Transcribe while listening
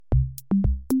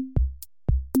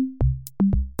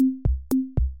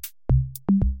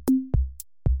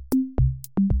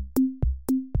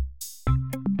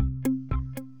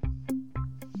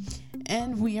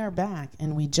we are back,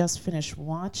 and we just finished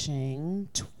watching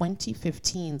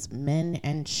 2015's Men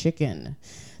and Chicken,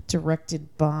 directed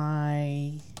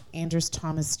by Anders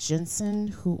Thomas Jensen,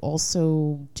 who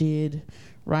also did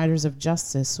Riders of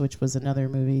Justice, which was another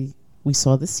movie we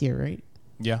saw this year, right?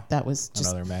 Yeah. That was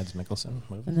just another Mads Mikkelsen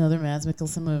movie. Another Mads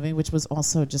Mikkelsen movie, which was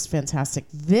also just fantastic.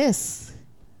 This,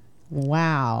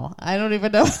 wow, I don't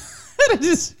even know how to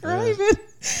describe it.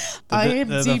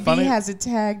 IMDb has it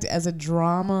tagged as a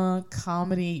drama,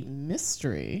 comedy,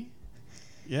 mystery.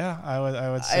 Yeah, I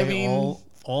would say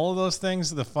all of those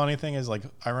things. The funny thing is, like,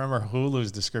 I remember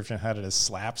Hulu's description had it as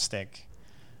slapstick.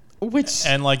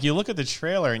 And like you look at the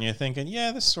trailer and you're thinking,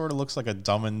 yeah, this sort of looks like a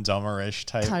Dumb and Dumber-ish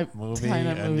type movie.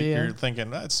 And you're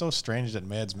thinking, that's so strange that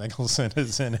Mads Mikkelsen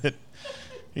is in it.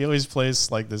 He always plays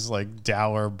like this like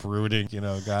dour, brooding,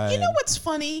 guy. You know what's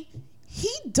funny? He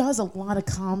does a lot of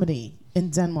comedy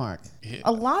in Denmark.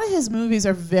 A lot of his movies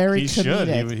are very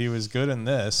comedic. He was good in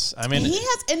this. I mean,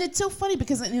 and it's so funny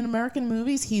because in American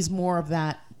movies, he's more of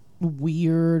that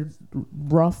weird,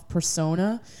 rough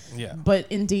persona. Yeah. But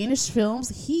in Danish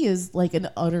films, he is like an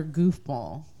utter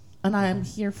goofball. And I'm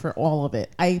here for all of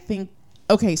it. I think,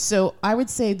 okay, so I would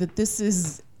say that this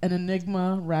is an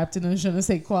enigma wrapped in a je ne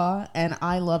sais quoi, and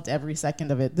I loved every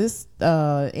second of it. This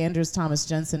Anders Thomas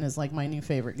Jensen is like my new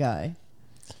favorite guy.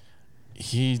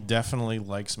 He definitely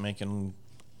likes making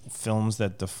films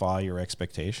that defy your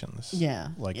expectations. Yeah.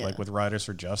 Like with Riders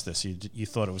for Justice, you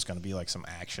thought it was going to be like some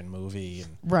action movie.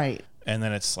 Right. And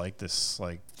then it's like this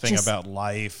like thing about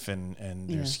life and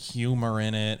there's humor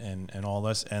in it and all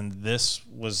this. And this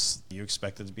was, you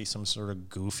expected to be some sort of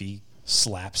goofy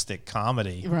slapstick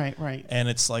comedy. Right. And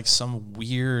it's like some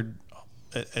weird,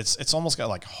 it's almost got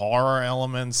like horror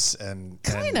elements and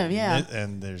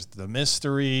there's the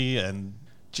mystery and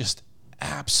just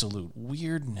absolute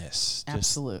weirdness.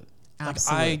 Absolute.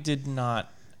 I did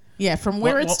not. Yeah, from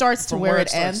where it starts to where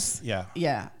it ends.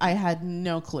 Yeah, I had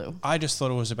no clue. I just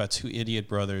thought it was about two idiot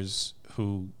brothers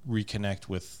who reconnect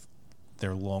with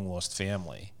their long lost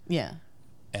family. Yeah.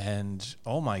 And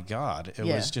oh my God, it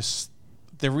was just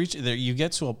you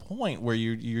get to a point where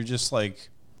you're just like,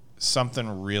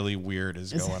 something really weird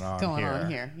is going on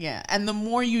here. Yeah, and the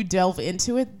more you delve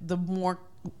into it, the more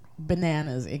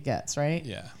bananas it gets, right?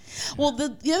 Yeah. Well,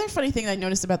 the other funny thing I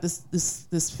noticed about this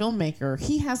filmmaker,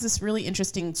 he has this really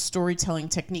interesting storytelling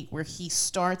technique where he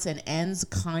starts and ends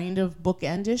kind of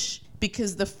bookendish,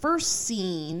 because the first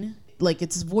scene, like,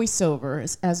 it's voiceover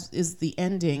as is the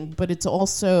ending, but it's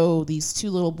also these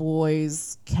two little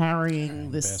boys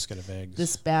carrying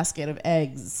this basket of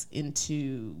eggs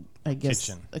into, I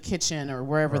guess, a kitchen or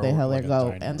wherever the hell they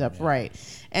go end up. Right.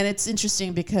 And it's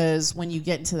interesting because when you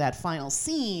get into that final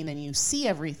scene and you see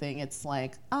everything, it's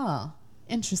like,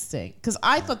 interesting. Because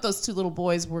I thought those two little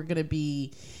boys were going to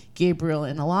be Gabriel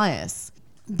and Elias,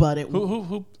 but it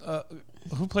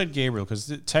who played Gabriel?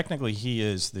 Because technically he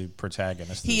is the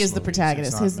protagonist. He is the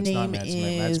protagonist. His name is...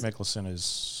 Mads Mikkelsen is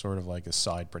sort of like a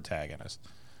side protagonist.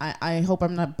 I hope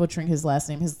I'm not butchering his last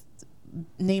name. His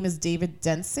name is David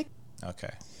Densick.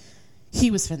 Okay. He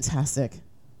was fantastic.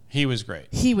 He was great.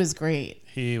 He was great.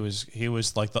 He was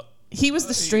like the... He was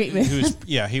the straight man.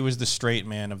 He was the straight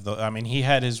man of the... I mean, he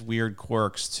had his weird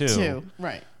quirks too.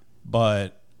 Right.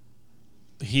 But...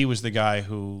 he was the guy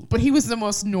who... But he was the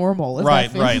most normal.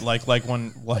 Right. Like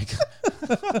when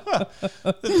the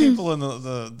people in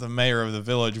the mayor of the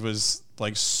village was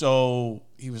like so...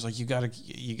 He was like, you gotta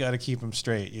keep him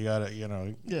straight. You gotta,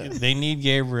 they need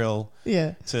Gabriel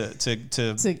to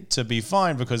be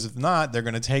fine, because if not, they're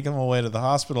gonna take him away to the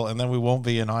hospital and then we won't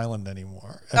be an island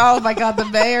anymore. Oh my God, the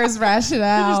mayor's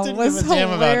rationale was hilarious. They just didn't give a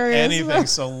damn about anything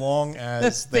so long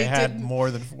as they had more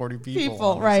than 40 people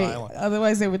on this island.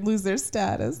 Otherwise they would lose their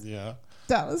status. Yeah.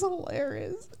 That was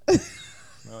hilarious.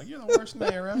 Well, you're the worst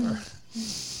mayor ever.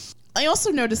 I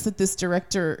also noticed that this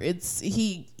director,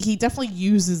 he definitely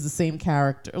uses the same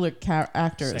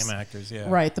actors. Same actors, yeah.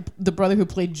 Right. The brother who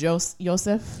played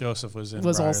Joseph. Joseph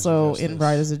was also in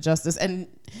Riders of Justice, and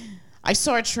I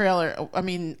saw a trailer. I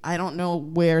mean, I don't know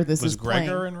where this is playing. Was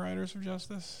Gregor in Riders of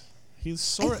Justice? He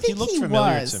looked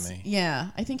familiar to me.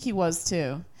 Yeah, I think he was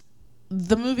too.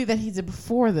 The movie that he did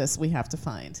before this, we have to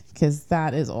find, because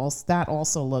that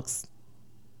also looks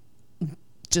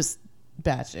just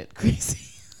batshit crazy.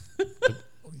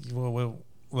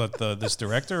 What this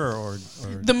director or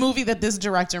the movie that this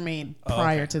director made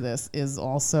prior to this is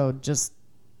also just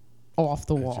off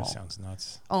the wall. Just sounds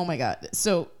nuts. Oh my God!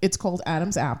 So it's called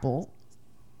Adam's Apples,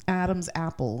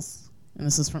 and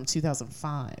this is from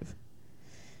 2005.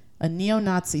 A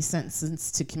neo-Nazi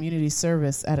sentenced to community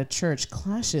service at a church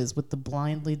clashes with the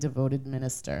blindly devoted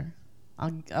minister.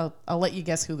 I'll let you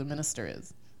guess who the minister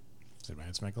is. Is it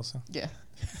Mads Mikkelsen? Yeah.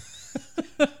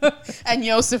 And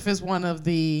Yosef is one of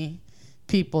the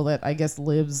people that I guess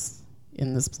lives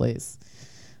in this place.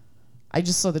 I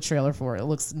just saw the trailer for it. It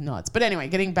looks nuts. But anyway,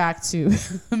 getting back to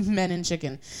Men in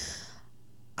Chicken.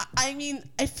 I mean,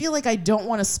 I feel like I don't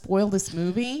want to spoil this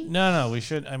movie. No, we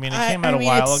should. I mean, it came out a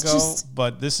while ago,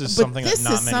 but this is something that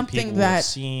not many people have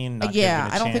seen. Yeah,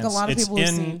 I don't think a lot of people have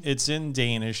seen. It's in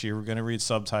Danish. You're going to read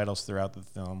subtitles throughout the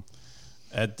film.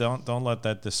 Don't let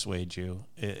that dissuade you.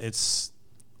 It's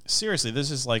seriously, this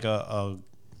is like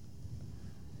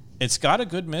it's got a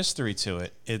good mystery to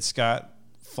it. It's got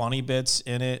funny bits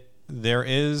in it. There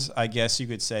is, I guess you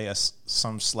could say,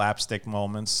 some slapstick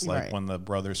moments, like when the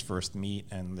brothers first meet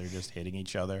and they're just hitting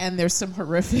each other. And there's some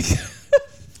horrific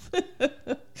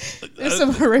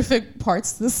horrific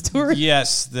parts to the story.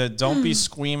 Yes, don't be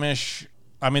squeamish.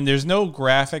 I mean, there's no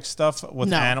graphic stuff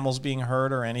with animals being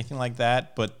hurt or anything like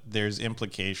that, but there's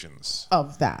implications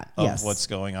of that, of what's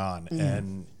going on.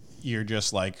 And you're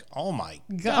just like, oh my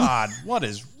God, what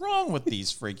is wrong with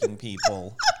these freaking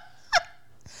people?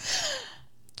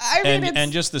 I mean,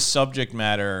 and just the subject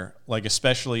matter, like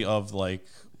especially of like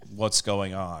what's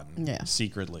going on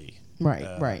secretly,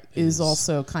 right, is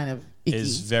also kind of icky.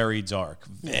 Is very dark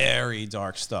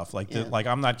stuff. Like like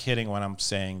I'm not kidding when I'm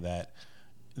saying that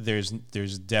there's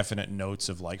definite notes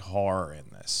of like horror in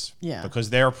this, because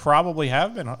there probably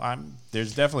have been.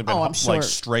 There's definitely been like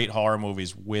straight horror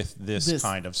movies with this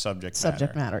kind of subject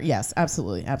matter. Yes,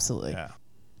 absolutely. Yeah.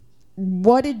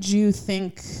 What did you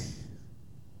think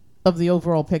of the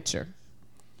overall picture?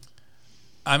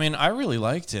 I mean, I really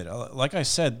liked it. Like I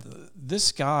said,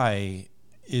 this guy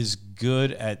is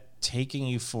good at taking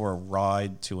you for a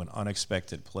ride to an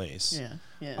unexpected place.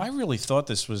 Yeah. I really thought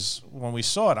this was, when we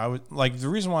saw it, I would like, the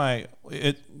reason why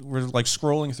we're like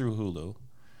scrolling through Hulu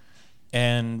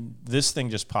and this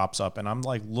thing just pops up and I'm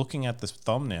like looking at the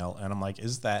thumbnail and I'm like,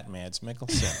 is that Mads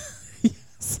Mikkelsen?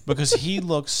 Because he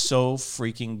looks so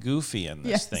freaking goofy in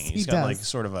this thing. He's got like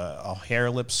sort of a hair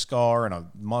lip scar and a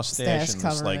mustache and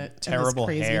this like terrible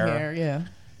hair. Yeah.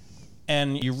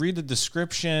 And you read the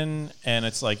description and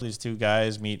it's like these two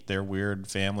guys meet their weird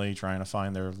family trying to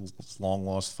find their long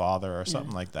lost father or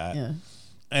something like that. Yeah.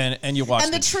 And you watch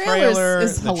and the trailer.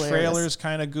 The trailer's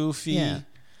kind of goofy. Yeah.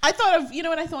 I thought of, you know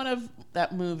what I thought of?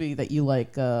 That movie that you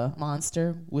like,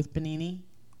 Monster with Benigni.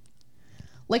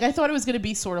 Like, I thought it was going to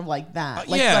be sort of like that.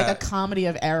 Like a comedy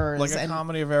of errors. Like a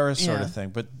comedy of errors sort of thing.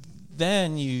 But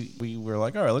then we were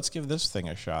like, all right, let's give this thing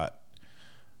a shot.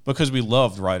 Because we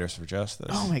loved Writers for Justice.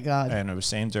 Oh, my God. And it was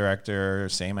same director,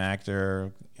 same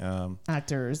actor.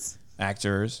 Actors.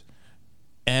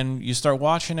 And you start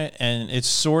watching it, and it's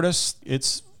sort of,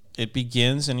 it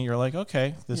begins, and you're like,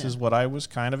 okay, this is what I was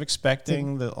kind of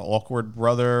expecting. The awkward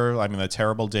brother, I mean, the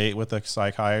terrible date with the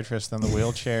psychiatrist in the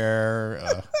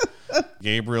wheelchair.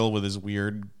 Gabriel with his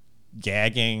weird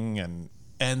gagging,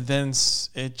 and then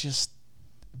it just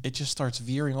starts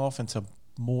veering off into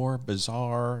more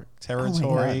bizarre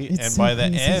territory, and by the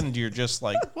end you're just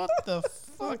like, what the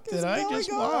fuck did I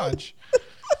just watch?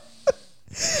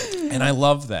 And I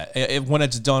love that when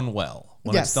it's done well.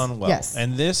 It's done well. Yes.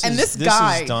 And this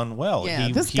guy is done well. Yeah,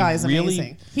 this guy is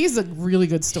amazing. He's a really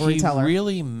good storyteller. He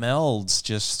really melds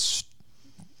just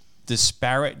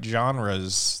disparate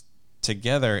genres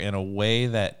together in a way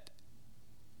that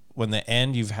when the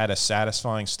end you've had a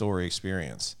satisfying story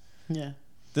experience. Yeah.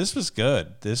 This was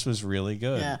good. This was really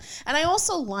good. Yeah. And I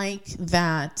also like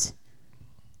that,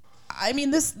 I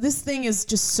mean, this thing is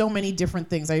just so many different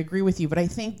things. I agree with you, but I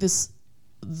think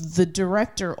the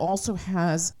director also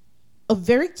has a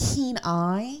very keen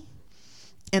eye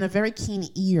and a very keen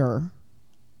ear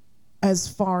as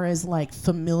far as like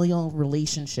familial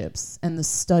relationships and the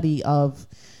study of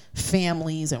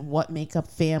families and what make up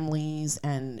families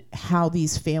and how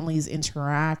these families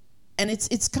interact. And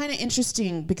it's kind of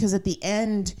interesting because at the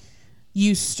end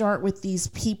you start with these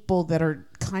people that are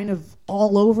kind of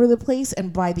all over the place,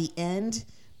 and by the end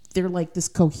they're like this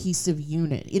cohesive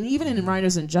unit. And even in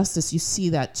Writers and Justice you see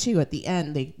that too. At the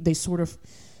end they sort of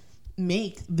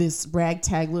make this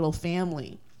ragtag little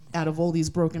family out of all these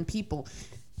broken people.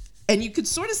 And you could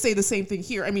sort of say the same thing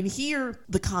here. I mean, here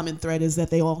the common thread is that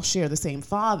they all share the same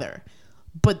father,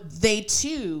 but they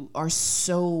too are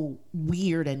so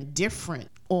weird and different,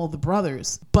 all the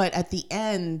brothers. But at the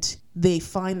end, they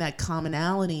find that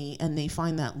commonality and they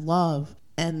find that love,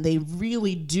 and they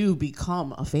really do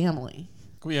become a family.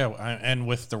 Yeah, and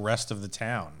with the rest of the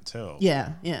town too.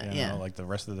 Yeah. Like the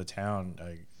rest of the town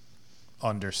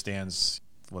understands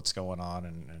what's going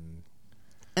on,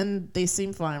 and they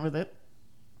seem fine with it.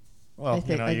 Well,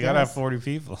 you gotta have 40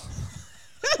 people.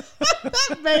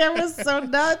 That mayor was so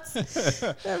nuts.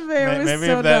 That mayor was maybe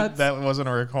so if nuts. that wasn't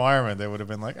a requirement, they would have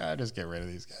been like, just get rid of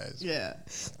these guys. Yeah.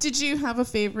 Did you have a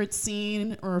favorite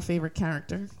scene or a favorite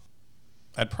character?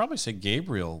 I'd probably say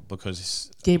Gabriel,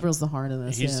 because Gabriel's the heart of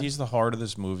this. He's the heart of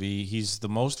this movie. He's the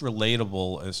most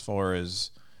relatable as far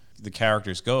as the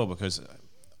characters go, because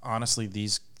honestly,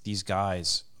 these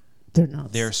guys, they're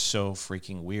nuts. They're so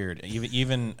freaking weird.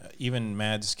 Even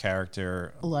Mad's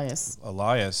character,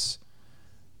 Elias,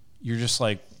 you're just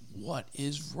like, what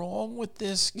is wrong with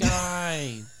this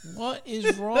guy? What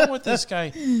is wrong with this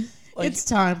guy? Like, it's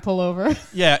time, pull over.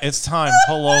 Yeah, it's time,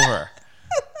 pull over.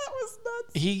 That was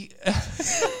nuts.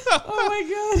 Oh my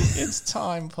god. It's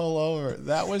time, pull over.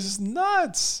 That was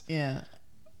nuts. Yeah.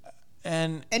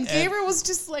 And Gabriel was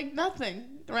just like nothing,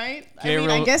 right?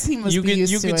 Gabriel, I guess he must be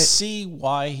used to it. You could see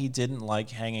why he didn't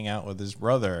like hanging out with his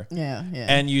brother. Yeah.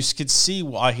 And you could see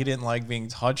why he didn't like being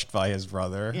touched by his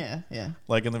brother. Yeah.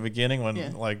 Like in the beginning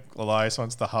when like Elias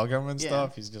wants to hug him and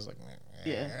stuff, he's just like,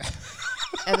 yeah.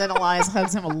 And then Elias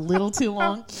hugs him a little too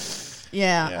long.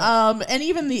 Yeah. And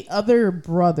even the other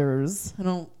brothers, I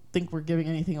don't think we're giving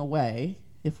anything away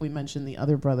if we mention the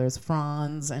other brothers,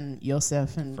 Franz and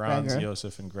Josef and Gregor.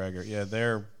 Josef and Gregor. Yeah,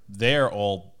 they're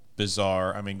all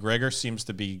bizarre. I mean, Gregor seems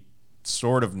to be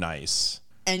sort of nice.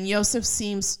 And Josef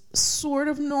seems sort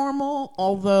of normal,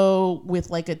 although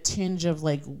with like a tinge of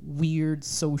like weird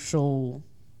social.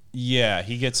 Yeah,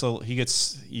 you could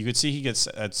see he gets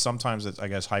at sometimes I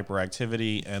guess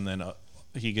hyperactivity, and then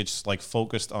he gets like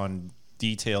focused on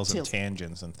details and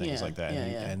tangents and things like that.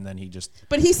 And then he just.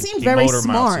 But he seemed very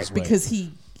smart because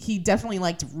he definitely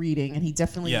liked reading, and he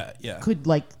definitely could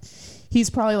like. He's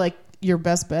probably like your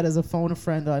best bet as a phone a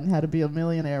friend on how to be a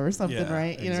millionaire or something,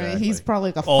 right? You know, he's probably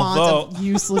like a font of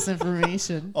useless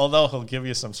information. Although he'll give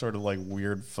you some sort of like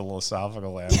weird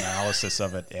philosophical analysis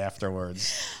of it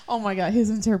afterwards. Oh my god,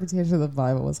 his interpretation of the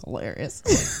Bible was hilarious.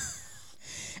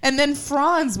 And then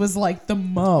Franz was like the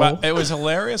Mo. But it was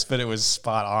hilarious, but it was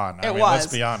spot on. I mean, let's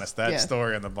be honest. That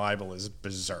story in the Bible is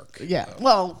berserk. Yeah.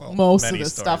 Well, most of the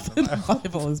stuff in the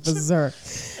Bible is berserk.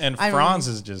 And Franz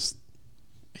is just.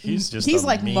 He's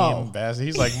like mean Mo. Bastard.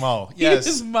 He's like Mo. Yes.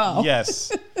 He is Mo.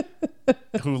 Yes.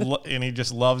 And he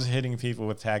just loves hitting people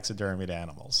with taxidermied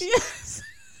animals. Yes.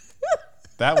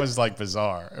 That was like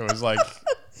bizarre. It was like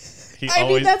I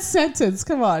mean that sentence.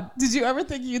 Come on. Did you ever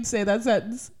think you'd say that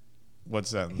sentence? What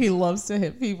sentence? He loves to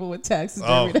hit people with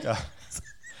taxidermied animals. God.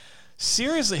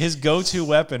 Seriously, his go-to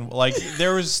weapon. Like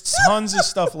there was tons of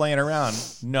stuff laying around.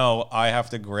 No, I have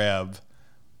to grab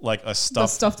like a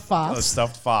stuffed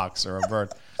fox or a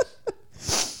bird.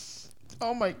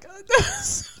 Oh my god,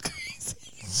 that's so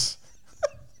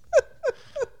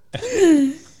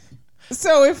crazy.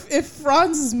 So if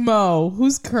Franz is Mo,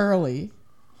 who's Curly?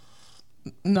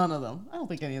 None of them. I don't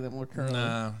think any of them were Curly.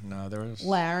 No, there was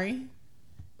Larry.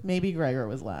 Maybe Gregor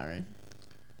was Larry.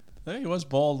 He was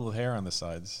bald with hair on the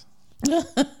sides.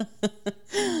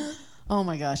 Oh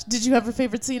my gosh. Did you have a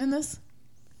favorite scene in this?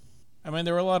 I mean,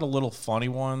 there were a lot of little funny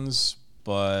ones,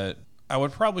 but I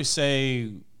would probably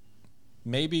say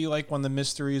maybe like when the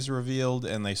mystery is revealed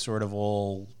and they sort of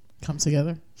all come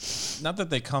together. Not that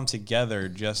they come together,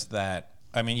 just that.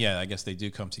 I mean, yeah, I guess they do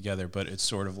come together, but it's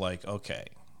sort of like, okay,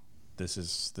 this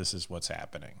is what's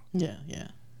happening. Yeah.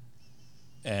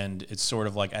 And it's sort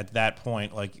of like at that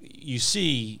point, like you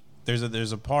see,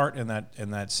 there's a part in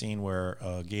that scene where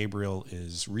Gabriel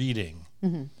is reading.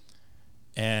 Mm-hmm.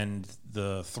 And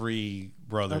the three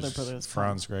brothers,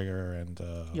 Franz, Gregor, and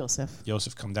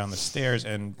Josef come down the stairs,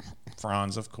 and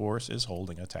Franz, of course, is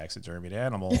holding a taxidermied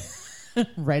animal.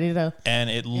 Ready to And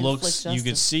it looks, you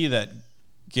could see that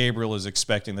Gabriel is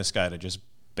expecting this guy to just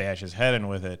bash his head in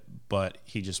with it, but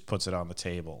he just puts it on the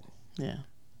table. Yeah.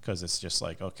 Because it's just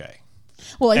like, okay.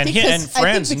 Well, I think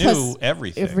Franz knew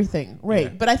everything. Everything, right? Yeah.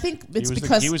 But I think it's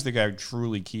he was the guy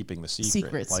truly keeping the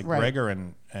secrets. Like Gregor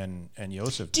and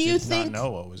Josef did not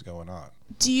know what was going on.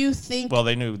 Do you think? Well,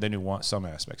 they knew some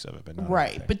aspects of it, but not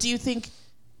everything. But do you think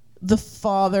the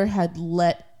father had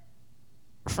let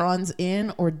Franz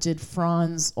in, or did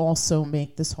Franz also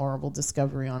make this horrible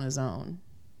discovery on his own?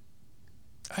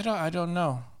 I don't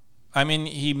know. I mean,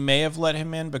 he may have let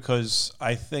him in because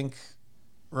I think.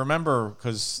 Remember,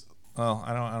 because. Well,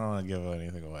 I don't want to give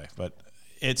anything away, but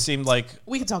it seemed like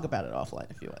we can talk about it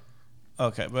offline if you want.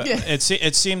 Okay, but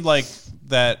it seemed like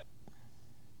that.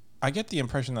 I get the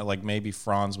impression that like maybe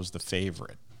Franz was the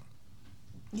favorite.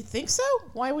 You think so?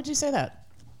 Why would you say that?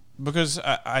 Because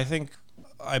I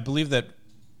believe that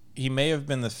he may have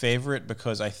been the favorite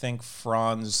because I think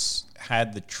Franz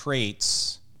had the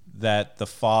traits that the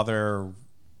father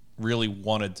really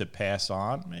wanted to pass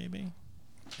on, maybe,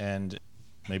 and.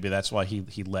 Maybe that's why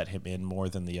he let him in more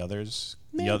than the others.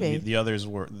 Maybe. The others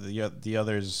were the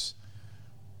others.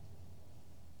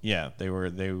 Yeah, they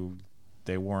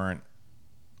weren't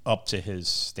up to his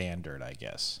standard, I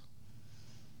guess.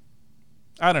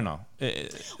 I don't know.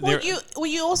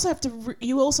 You also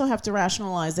have to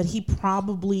rationalize that he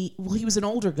was an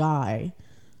older guy,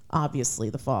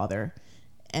 obviously the father,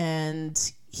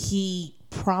 and he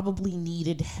probably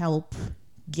needed help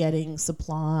getting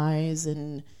supplies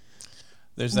and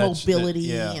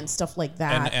mobility and stuff like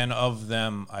that. And of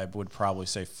them, I would probably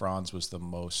say Franz was the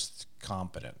most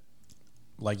competent.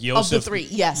 Like Joseph, of the three,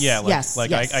 yes. Yeah, yes.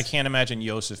 I can't imagine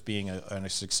Joseph being a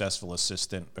successful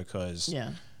assistant because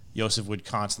Joseph would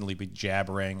constantly be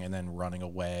jabbering and then running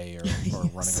away or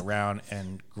running around.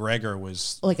 And Gregor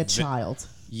was like a child.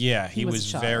 Yeah, he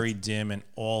was very dim, and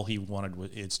all he wanted was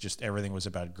everything was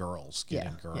about girls,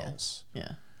 getting girls.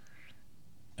 Yeah.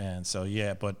 And so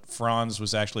but Franz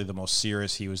was actually the most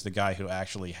serious. He was the guy who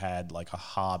actually had like a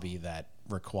hobby that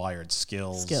required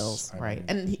skills. Right?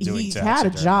 And he had a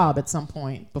job at some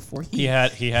point before he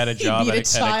had a job beat at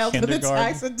a child at a with a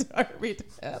taxidermy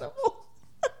animal.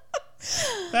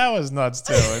 That was nuts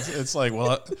too. It's like,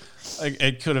 well,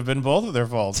 it could have been both of their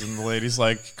faults. And the lady's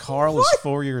like, Carl is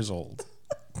 4 years old.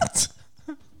 That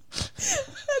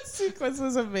sequence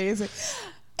was amazing.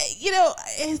 You know,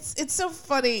 it's so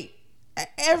funny.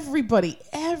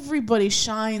 Everybody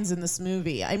shines in this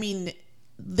movie. I mean,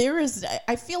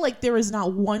 I feel like there is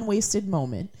not one wasted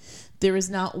moment. There is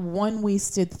not one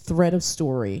wasted thread of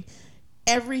story.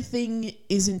 Everything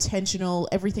is intentional.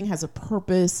 Everything has a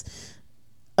purpose.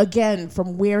 Again,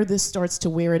 from where this starts to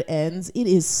where it ends, it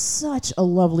is such a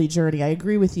lovely journey. I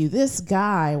agree with you. This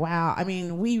guy, wow. I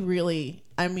mean,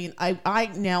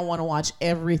 I now want to watch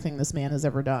everything this man has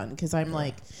ever done because I'm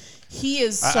like, he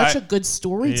is such a good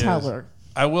storyteller.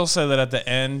 I will say that at the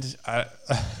end, I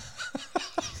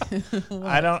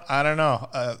don't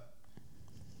know.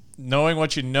 Knowing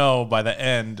what you know by the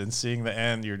end and seeing the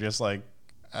end, you're just like,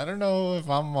 I don't know if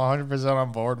I'm 100%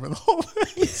 on board with all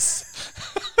this.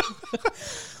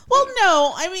 Well,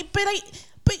 no, I mean, but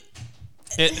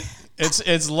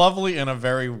it's lovely in a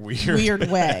very weird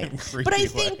way. But I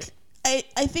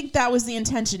think that was the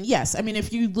intention. Yes, I mean,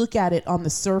 if you look at it on the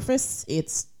surface,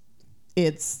 it's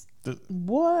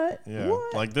what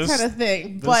like this kind of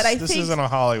thing. This isn't a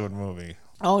Hollywood movie.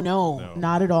 Oh no,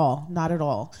 not at all, not at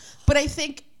all. But I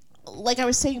think, like I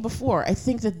was saying before, I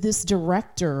think that this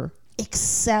director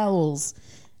excels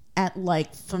at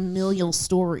like familial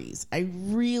stories. I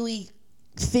really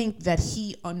think that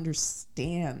he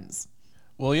understands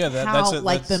that's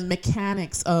the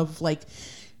mechanics of like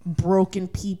broken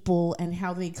people and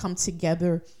how they come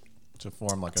together to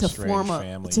form like a strange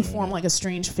family. To form like a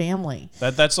strange family.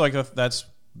 That's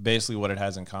basically what it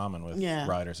has in common with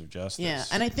Riders of Justice. Yeah,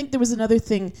 and I think there was another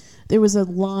thing. There was a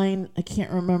line, I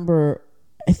can't remember.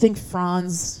 I think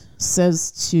Franz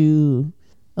says to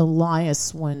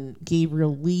Elias when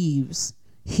Gabriel leaves,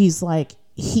 he's like,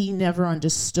 he never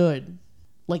understood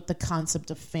like the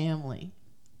concept of family.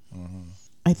 Mm-hmm.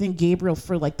 I think Gabriel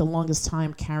for like the longest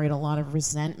time carried a lot of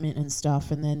resentment and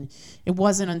stuff, and then it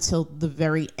wasn't until the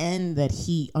very end that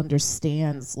he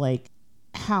understands like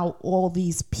how all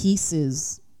these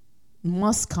pieces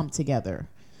must come together.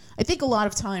 I think a lot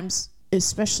of times,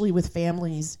 especially with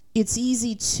families, it's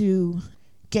easy to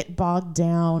get bogged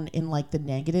down in like the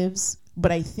negatives,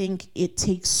 but I think it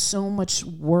takes so much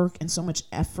work and so much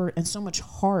effort and so much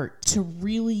heart to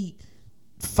really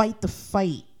fight the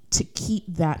fight to keep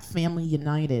that family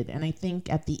united. And I think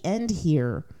at the end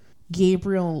here,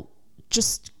 Gabriel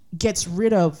just gets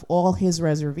rid of all his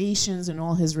reservations and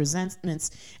all his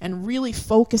resentments and really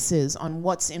focuses on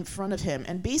what's in front of him.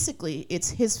 And basically, it's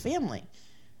his family.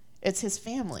 It's his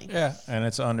family. Yeah, and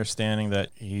it's understanding that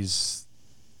he's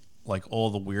like all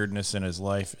the weirdness in his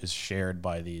life is shared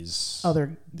by these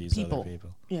other people.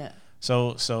 Yeah.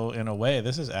 So in a way,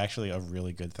 this is actually a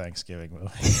really good Thanksgiving movie.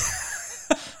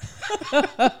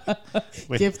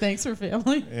 Give thanks for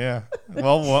family. Yeah.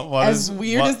 Well, what as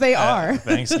weird as they are.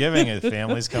 Thanksgiving is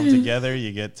families come together,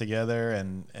 you get together,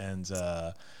 and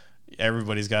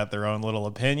everybody's got their own little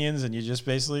opinions, and you just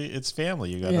basically it's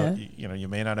family. You got you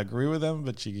may not agree with them,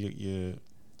 but you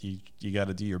got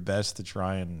to do your best to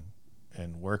try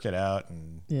and work it out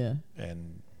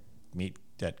and meet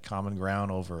that common ground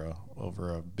over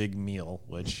a big meal,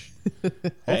 which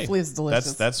hopefully is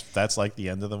delicious. That's like the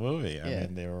end of the movie. I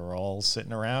mean, they were all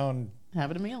sitting around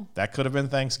having a meal. That could have been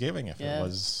Thanksgiving if it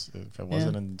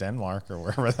wasn't in Denmark or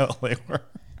wherever the hell they were.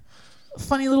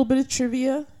 Funny little bit of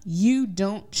trivia: "You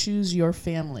don't choose your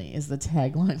family" is the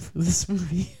tagline for this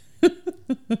movie.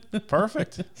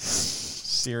 Perfect.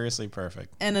 seriously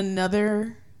perfect. And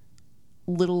another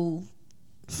little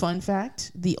fun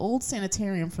fact, the old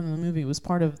sanitarium from the movie was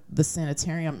part of the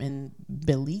sanitarium in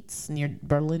Belitz near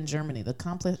Berlin, Germany. The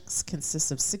complex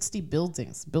consists of 60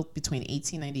 buildings built between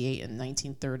 1898 and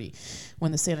 1930.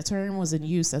 When the sanitarium was in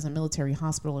use as a military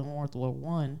hospital in World War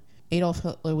I, Adolf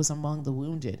Hitler was among the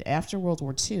wounded. After World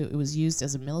War II, it was used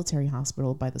as a military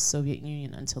hospital by the Soviet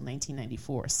Union until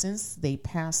 1994. Since they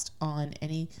passed on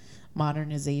any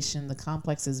modernization, the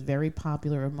complex is very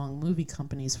popular among movie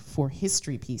companies for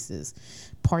history pieces.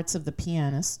 Parts of The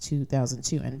Pianist,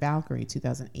 2002, and Valkyrie,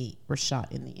 2008, were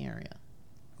shot in the area.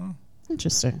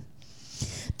 Interesting.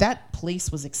 That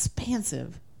place was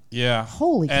expansive. Yeah.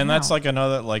 Holy cow. And that's like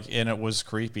another, like, and it was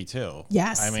creepy too.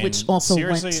 Yes, I mean, which also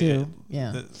went to,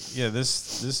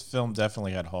 this film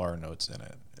definitely had horror notes in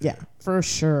it. Yeah, for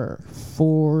sure.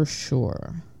 For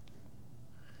sure.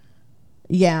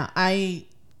 Yeah,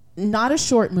 not a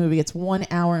short movie. It's 1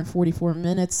 hour and 44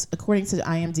 minutes. According to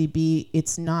IMDb,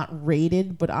 it's not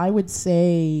rated, but I would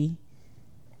say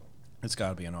it's got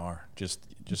to be an R. Just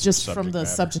from the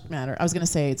subject matter. I was going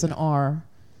to say it's an R.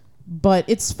 But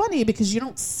it's funny because you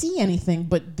don't see anything,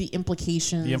 but the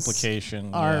implications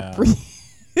are pretty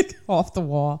off the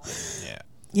wall.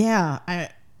 Yeah.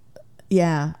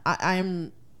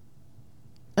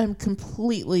 I'm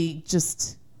completely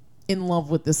just in love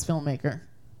with this filmmaker.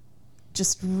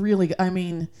 Just really, I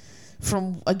mean,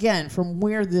 from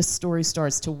where this story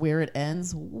starts to where it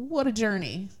ends, what a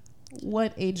journey.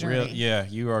 What a journey.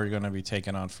 You are going to be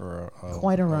taken on for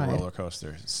quite a ride. Roller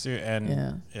coaster.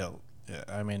 And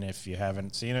I mean, if you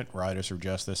haven't seen it, Riders of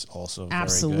Justice also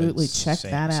absolutely very good. Check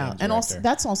that out. And also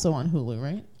that's also on Hulu,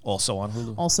 right? Also on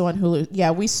Hulu.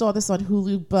 Yeah, we saw this on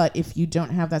Hulu, but if you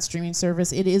don't have that streaming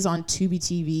service, it is on Tubi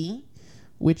TV,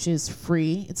 which is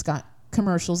free. It's got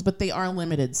commercials, but they are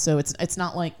limited, so it's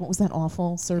not like, what was that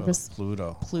awful service?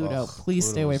 Pluto. Please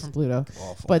stay away from Pluto.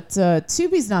 Awful. But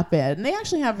Tubi's not bad, and they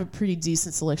actually have a pretty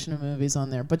decent selection of movies on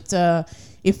there. But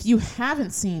if you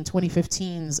haven't seen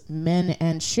 2015's Men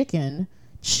and Chicken,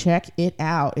 check it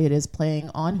out. It is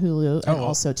playing on Hulu and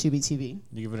also Tubi TV.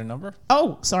 You give it a number?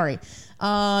 Oh, sorry.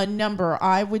 Number,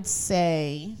 I would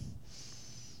say,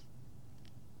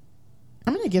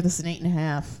 I'm going to give this an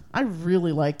 8.5. I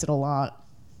really liked it a lot.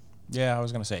 Yeah, I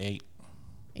was going to say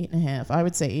 8. 8.5. I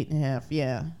would say 8.5.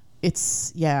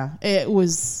 Yeah. It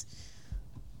was.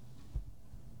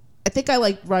 I think I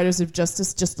like Riders of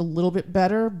Justice just a little bit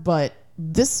better, but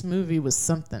this movie was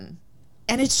something.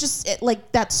 And it's just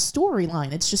like that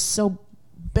storyline. It's just so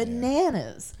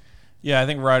bananas. Yeah, I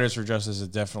think Riders of Justice is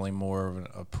definitely more of an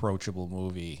approachable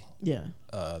movie. Yeah.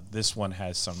 This one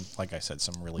has some, like I said,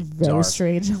 some really very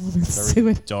strange elements to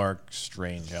it. Dark,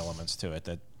 strange elements to it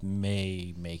that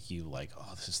may make you like,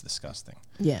 oh, this is disgusting.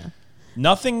 Yeah.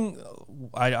 Nothing.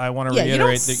 I want to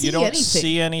reiterate that you don't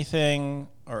see anything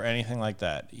or anything like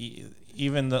that.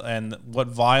 Even and what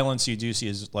violence you do see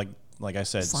is like I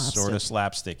said, sort of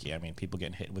slapsticky. I mean, people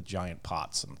getting hit with giant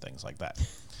pots and things like that.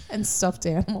 And stuffed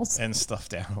animals.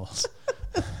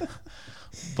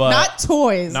 But not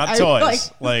toys. Not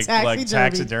toys. Like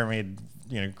taxidermied,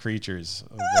 creatures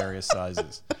of various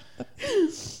sizes.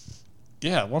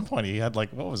 Yeah, at one point he had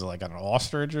what was it, like an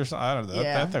ostrich or something? I don't know.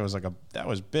 That thing was that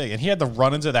was big, and he had to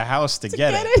run into the house to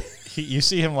get it. You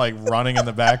see him running in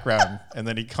the background, and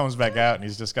then he comes back out, and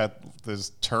he's just got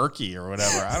this turkey or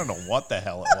whatever. I don't know what the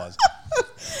hell it was.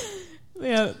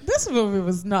 Yeah, this movie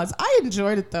was nuts. I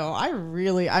enjoyed it though. I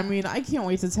can't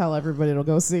wait to tell everybody to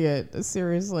go see it.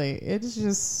 Seriously, it's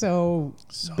just so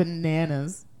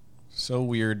bananas. So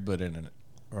weird, but in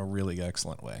a really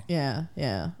excellent way. Yeah.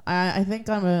 I think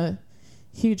I'm a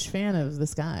huge fan of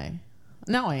this guy.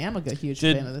 No, I am a huge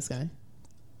fan of this guy.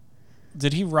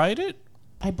 Did he write it?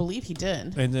 I believe he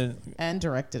did. And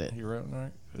directed it. He wrote it,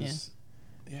 right?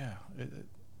 Yeah.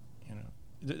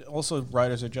 Also,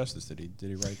 Riders of Justice. Did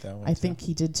he write that one? I think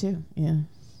he did too. Yeah.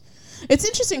 It's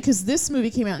interesting because this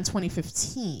movie came out in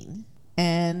 2015,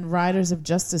 and Riders of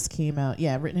Justice came out.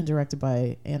 Yeah, written and directed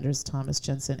by Anders Thomas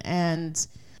Jensen, and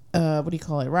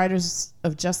Riders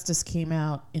of Justice came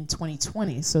out in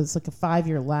 2020, so it's like a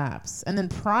 5-year lapse. And then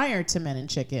prior to Men and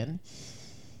Chicken,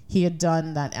 he had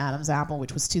done that Adam's Apple,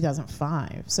 which was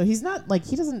 2005. So he's not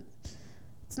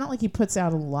it's not like he puts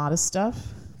out a lot of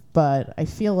stuff, but I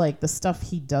feel like the stuff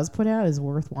he does put out is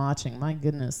worth watching. My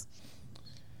goodness.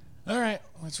 All right,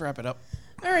 let's wrap it up.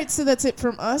 All right, so that's it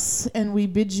from us, and we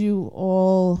bid you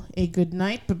all a good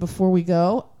night. But before we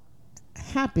go,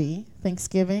 happy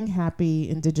Thanksgiving, happy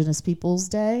Indigenous Peoples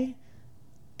Day,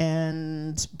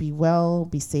 and be well,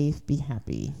 be safe, be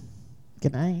happy.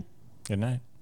 Good night. Good night.